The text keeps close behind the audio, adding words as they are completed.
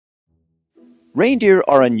Reindeer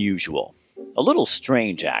are unusual. A little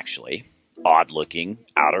strange, actually. Odd-looking,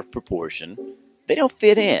 out of proportion. They don't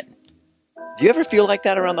fit in. Do you ever feel like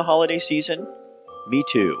that around the holiday season? Me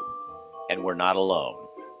too. And we're not alone.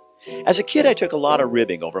 As a kid, I took a lot of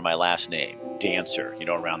ribbing over my last name, Dancer,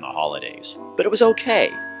 around the holidays. But it was okay.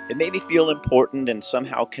 It made me feel important and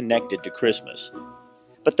somehow connected to Christmas.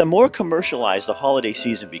 But the more commercialized the holiday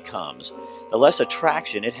season becomes, the less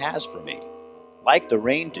attraction it has for me. Like the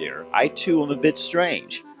reindeer, I too am a bit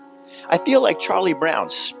strange. I feel like Charlie Brown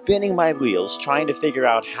spinning my wheels trying to figure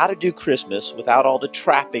out how to do Christmas without all the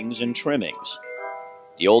trappings and trimmings.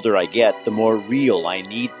 The older I get, the more real I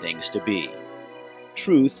need things to be.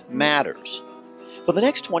 Truth matters. For the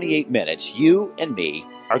next 28 minutes, you and me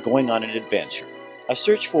are going on an adventure. A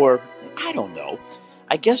search for, I don't know,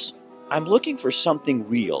 I guess I'm looking for something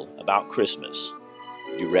real about Christmas.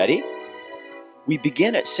 You ready? We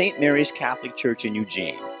begin at St. Mary's Catholic Church in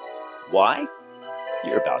Eugene. Why?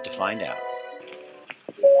 You're about to find out.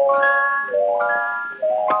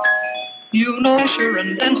 You know Dasher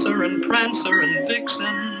and Dancer and Prancer and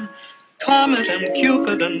Vixen, Comet and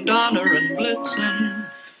Cupid and Donner and Blitzen.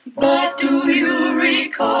 But do you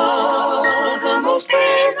recall the most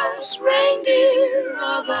famous reindeer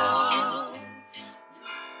of all?